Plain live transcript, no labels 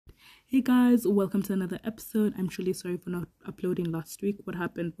Hey guys, welcome to another episode. I'm truly sorry for not uploading last week. What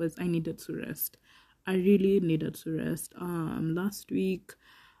happened was I needed to rest. I really needed to rest. Last week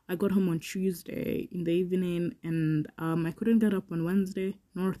I got home on Tuesday in the evening and I couldn't get up on Wednesday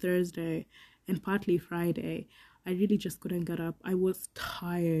nor Thursday and partly Friday. I really just couldn't get up. I was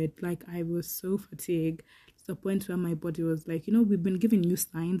tired, like I was so fatigued to the point where my body was like, we've been giving you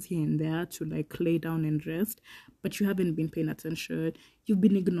signs here and there to like lay down and rest, but you haven't been paying attention. You've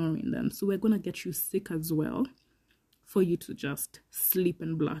been ignoring them. So we're gonna get you sick as well for you to just sleep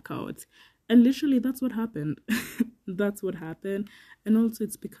and black out. And literally that's what happened. That's what happened. And also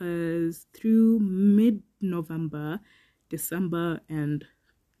it's because through mid-November, December and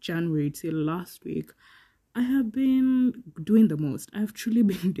January till last week, I have been doing the most. I've truly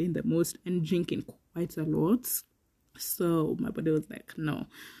been doing the most and drinking quite a lot. So my body was like, no,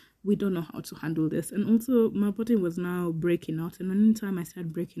 we don't know how to handle this. And also my body was now breaking out. And anytime I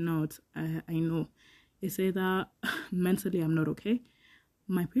start breaking out, I know it's either mentally I'm not okay,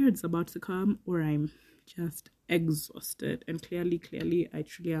 my period's about to come, or I'm just exhausted. And clearly, I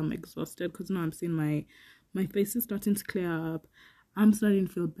truly am exhausted because now I'm seeing my face is starting to clear up. I'm starting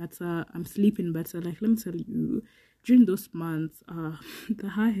to feel better. I'm sleeping better. Like, let me tell you, during those months, the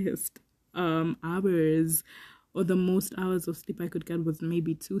highest hours or the most hours of sleep I could get was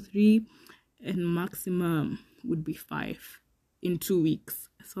maybe 2, 3, and maximum would be 5 in 2 weeks.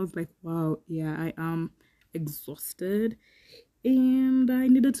 So I was like, wow, yeah, I am exhausted and I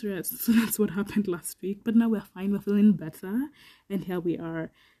needed to rest. So that's what happened last week. But now we're fine. We're feeling better. And here we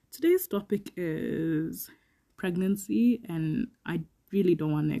are. Today's topic is pregnancy, and I really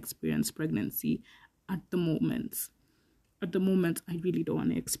don't want to experience pregnancy at the moment. At the moment, I really don't want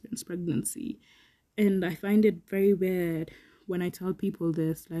to experience pregnancy. And I find it very weird when I tell people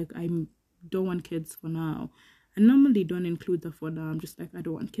this, like, I don't want kids for now. I normally don't include the for now. I'm just like, I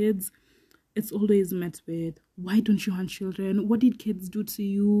don't want kids. It's always met with, why don't you want children? What did kids do to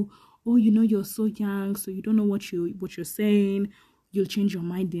you? Oh, you're so young, so you don't know what you're saying. You'll change your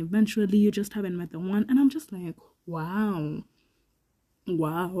mind eventually. You just haven't met the one. And I'm just like, wow.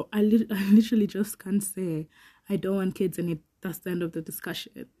 I literally just can't say I don't want kids, and that's the end of the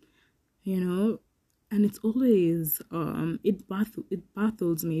discussion. And it's always it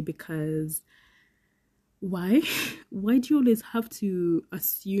baffles me because why why do you always have to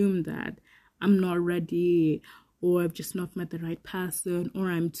assume that I'm not ready, or I've just not met the right person,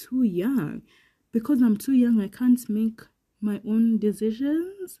 or I'm too young? Because I'm too young, I can't make my own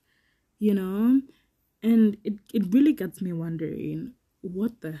decisions, and it really gets me wondering,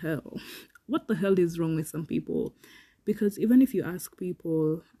 what the hell is wrong with some people? Because even if you ask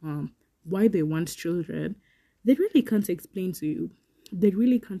people why they want children, they really can't explain to you.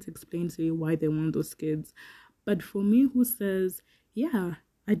 Why they want those kids. But for me, who says, yeah,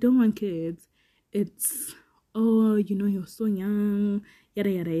 I don't want kids, it's, oh, you're so young,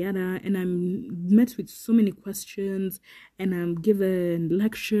 yada, yada, yada. And I'm met with so many questions, and I'm given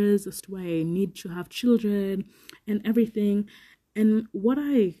lectures as to why I need to have children and everything. And what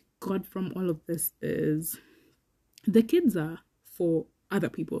I got from all of this is the kids are for other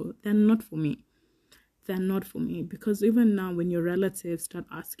people. They're not for me. Because even now, when your relatives start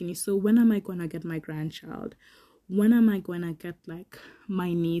asking you, so when am I going to get my grandchild? When am I going to get like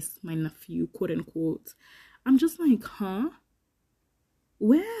my niece, my nephew, quote unquote? I'm just like, huh?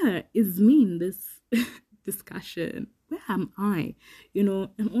 Where is me in this discussion? Where am I? And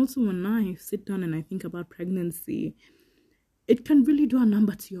also when I sit down and I think about pregnancy, it can really do a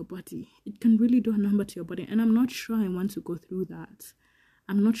number to your body. And I'm not sure I want to go through that.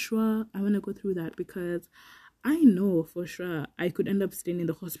 Because I know for sure I could end up staying in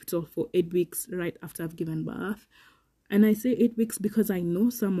the hospital for 8 weeks right after I've given birth. And I say 8 weeks because I know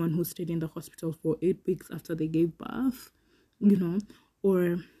someone who stayed in the hospital for 8 weeks after they gave birth,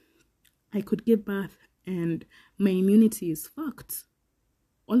 or I could give birth and my immunity is fucked.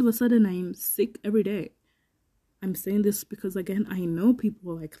 All of a sudden I'm sick every day. I'm saying this because, again, I know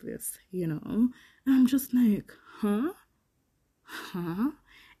people like this, and I'm just like, huh?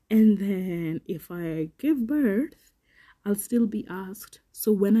 And then if I give birth, I'll still be asked,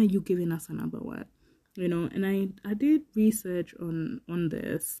 so when are you giving us another one? And I did research on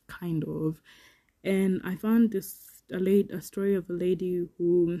this kind of, and I found a story of a lady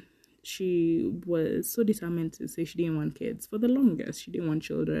who, she was so determined to say she didn't want kids for the longest. She didn't want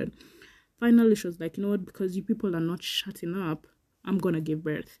children. Finally, she was like, you know what, because you people are not shutting up, I'm gonna give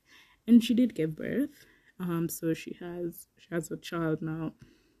birth. And she did give birth. So she has a child now.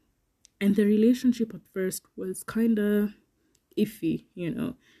 And the relationship at first was kind of iffy,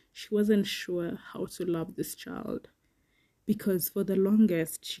 She wasn't sure how to love this child. Because for the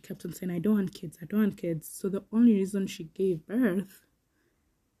longest, she kept on saying, I don't want kids, I don't want kids. So the only reason she gave birth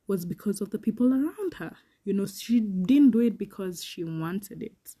was because of the people around her. She didn't do it because she wanted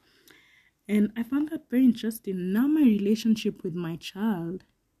it. And I found that very interesting. Now my relationship with my child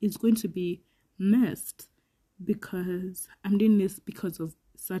is going to be messed because I'm doing this because of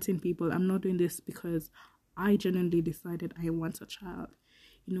certain people. I'm not doing this because I genuinely decided I want a child.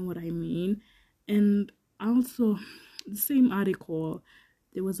 You know what I mean? And also, the same article,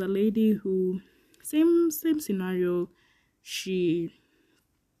 there was a lady who, same scenario, she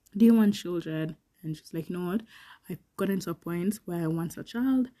didn't want children, and she's like, you know what, I've gotten to a point where I want a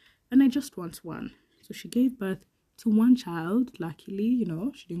child and I just want one. So she gave birth to one child. Luckily,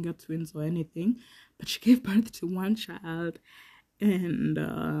 she didn't get twins or anything, but she gave birth to one child.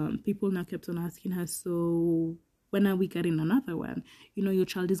 And people now kept on asking her, so when are we getting another one? Your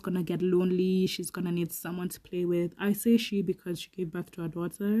child is gonna get lonely, she's gonna need someone to play with. I say she because she gave birth to a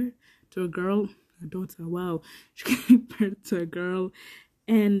daughter, to a girl. A daughter, wow. She gave birth to a girl.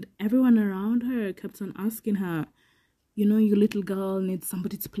 And everyone around her kept on asking her, your little girl needs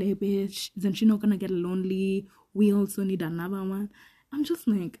somebody to play with. Isn't she not gonna get lonely? We also need another one. I'm just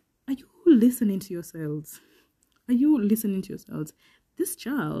like, are you listening to yourselves? Are you listening to yourselves? This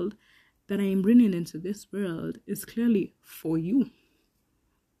child that I am bringing into this world is clearly for you.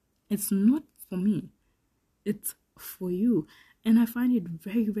 It's not for me. It's for you. And I find it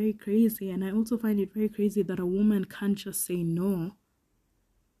very, very crazy. And I also find it very crazy that a woman can't just say no.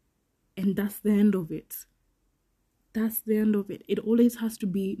 And that's the end of it. That's the end of it. It always has to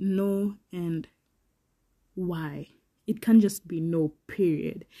be no and why. It can't just be no,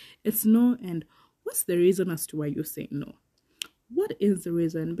 period. It's no and what's the reason as to why you're saying no? What is the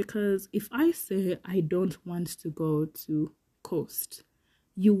reason? Because if I say I don't want to go to Coast,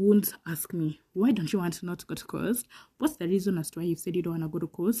 you won't ask me, why don't you want to not go to Coast? What's the reason as to why you said you don't want to go to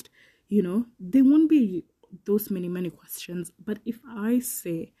Coast? There won't be those many questions. But if I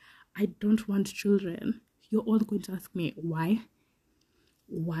say I don't want children, you're all going to ask me, why?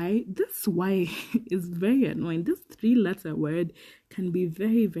 Why? This why is very annoying. This 3-letter word can be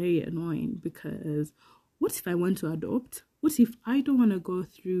very, very annoying because what if I want to adopt? What if I don't want to go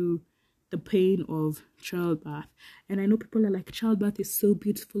through the pain of childbirth? And I know people are like, childbirth is so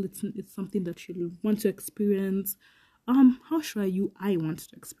beautiful. It's something that you want to experience. How sure are you I want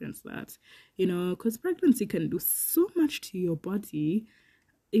to experience that? Because pregnancy can do so much to your body.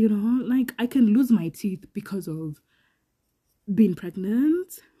 Like I can lose my teeth because of being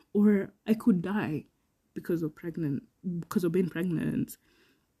pregnant, or I could die because of being pregnant.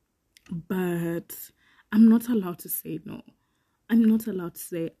 But I'm not allowed to say no. I'm not allowed to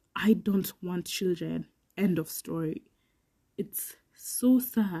say I don't want children. End of story. It's so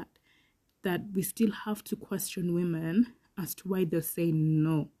sad that we still have to question women as to why they're saying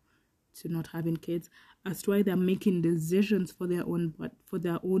no to not having kids, as to why they're making decisions for their own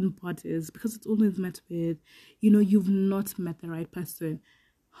bodies, because it's always met with, you've not met the right person.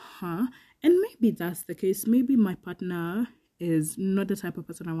 And maybe that's the case. Maybe my partner is not the type of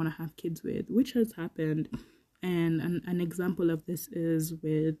person I want to have kids with, which has happened. And an example of this is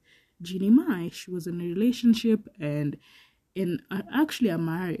with Jeannie Mai. She was in a relationship and in actually a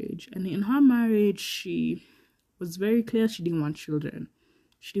marriage. And in her marriage, she was very clear she didn't want children.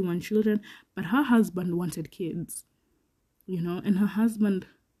 She didn't want children, but her husband wanted kids, and her husband,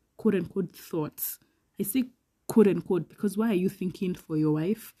 quote unquote, thought. I say quote unquote because why are you thinking for your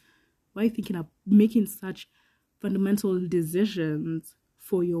wife? Why are you thinking of making such fundamental decisions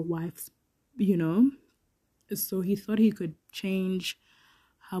for your wife, So he thought he could change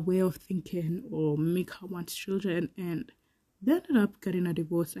her way of thinking or make her want children, and they ended up getting a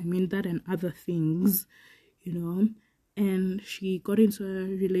divorce. I mean, that and other things, And she got into a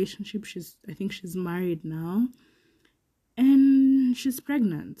relationship. I think she's married now. And she's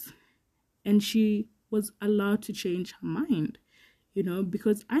pregnant. And she was allowed to change her mind,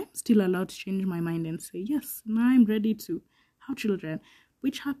 because I'm still allowed to change my mind and say, yes, now I'm ready to have children,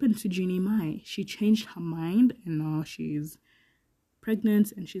 which happened to Jeannie Mai. She changed her mind and now she's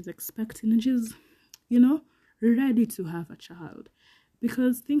pregnant and she's expecting and she's, ready to have a child.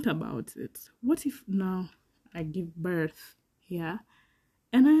 Because think about it. What if now I give birth, and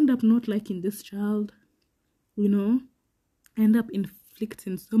I end up not liking this child, I end up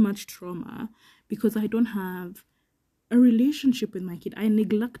inflicting so much trauma because I don't have a relationship with my kid. I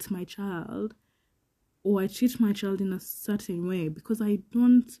neglect my child, or I treat my child in a certain way because I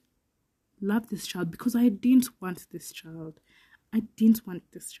don't love this child, because I didn't want this child.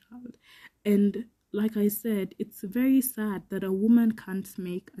 And like I said, it's very sad that a woman can't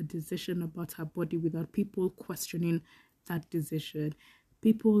make a decision about her body without people questioning that decision.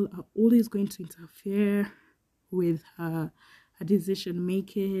 People are always going to interfere with her decision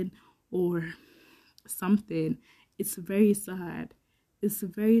making or something. It's very sad. It's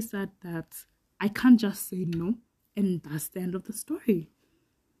very sad that I can't just say no and that's the end of the story.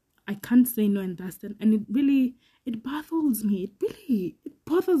 I can't say no and that's the, and it baffles me. It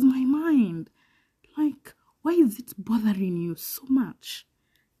bothers my mind. Like, why is it bothering you so much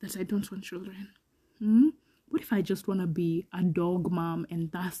that I don't want children? What if I just want to be a dog mom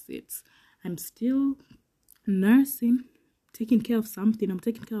and that's it? I'm still nursing, taking care of something. I'm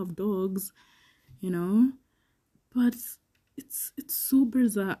taking care of dogs, but it's so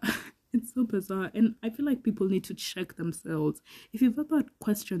bizarre. It's so bizarre, and I feel like people need to check themselves. If you've ever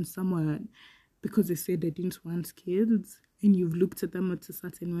questioned someone because they said they didn't want kids and you've looked at them a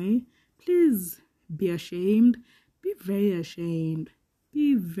certain way, please be ashamed. Be very ashamed.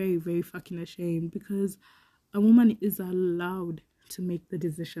 Be very, very fucking ashamed, because a woman is allowed to make the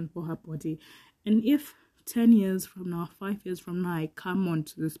decision for her body. And if 10 years from now, 5 years from now, I come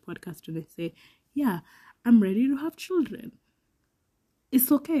onto this podcast and I say, yeah, I'm ready to have children, it's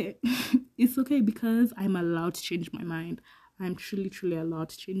okay. It's okay, because I'm allowed to change my mind. I'm truly, truly allowed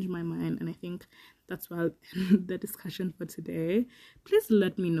to change my mind. And I think that's why the discussion for today. Please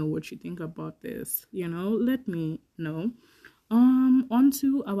let me know what you think about this. Let me know. On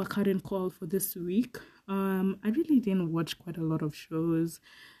to our current call for this week. I really didn't watch quite a lot of shows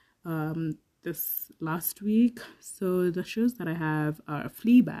this last week. So the shows that I have are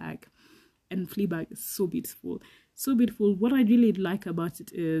Fleabag. And Fleabag is so beautiful. So beautiful. What I really like about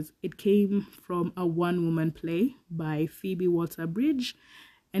it is it came from a one-woman play by Phoebe Waller-Bridge.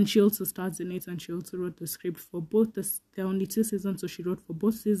 And she also stars in it, and she also wrote the script for both. There are only 2 seasons, so she wrote for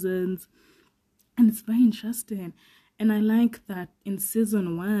both seasons. And it's very interesting. And I like that in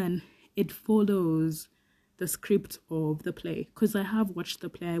season 1, it follows the script of the play. Because I have watched the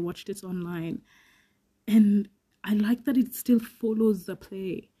play. I watched it online. And I like that it still follows the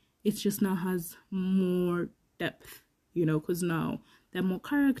play. It just now has more depth, because now there are more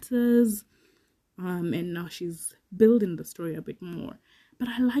characters, and now she's building the story a bit more. But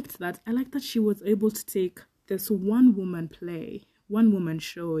I liked that. I liked that she was able to take this one-woman play, one-woman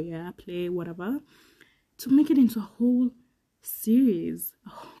show, play, whatever, to make it into a whole series.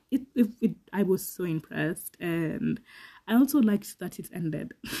 I was so impressed, and I also liked that it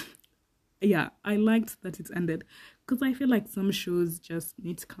ended. Yeah, I liked that it ended, because I feel like some shows just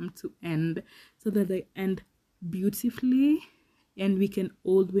need to come to end so that they end beautifully and we can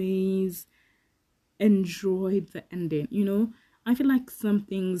always enjoy the ending. I feel like some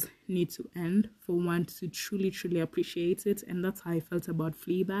things need to end for one to truly, truly appreciate it, and that's how I felt about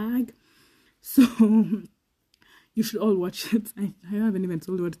Fleabag. So you should all watch it. I haven't even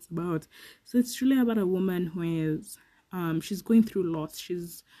told you what it's about. So it's truly about a woman who is she's going through loss.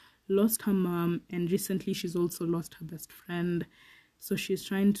 She's lost her mom, and recently she's also lost her best friend. So she's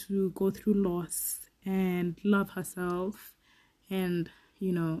trying to go through loss and love herself and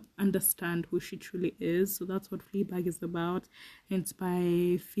understand who she truly is. So that's what Fleabag is about. And it's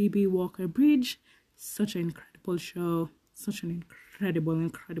by Phoebe Waller-Bridge. Such an incredible show. Such an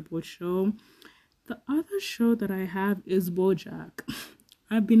incredible show. The other show that I have is BoJack.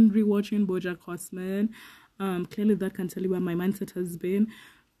 I've been rewatching BoJack Horseman. Clearly that can tell you where my mindset has been.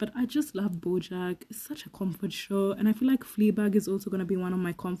 But I just love BoJack. It's such a comfort show. And I feel like Fleabag is also going to be one of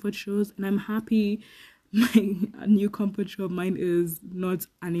my comfort shows. And I'm happy my new comfort show of mine is not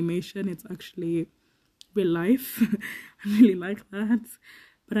animation. It's actually real life. I really like that.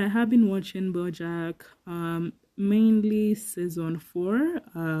 But I have been watching BoJack, mainly season 4.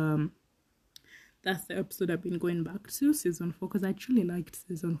 That's the episode I've been going back to, season 4, because I truly liked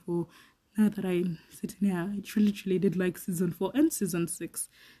season 4. Now that I'm sitting here, I truly did like season 4 and season 6.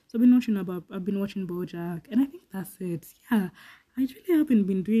 So I've been watching BoJack, and I think that's it. Yeah, I really haven't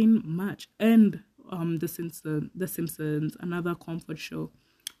been doing much. And The Simpsons, another comfort show,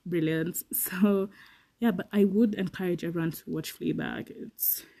 brilliant. So yeah, but I would encourage everyone to watch Fleabag.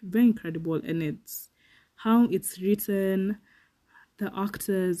 It's very incredible, and it's how it's written. The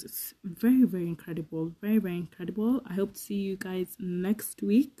actors, it's very, very incredible. Very, very incredible. I hope to see you guys next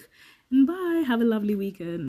week. And bye. Have a lovely weekend.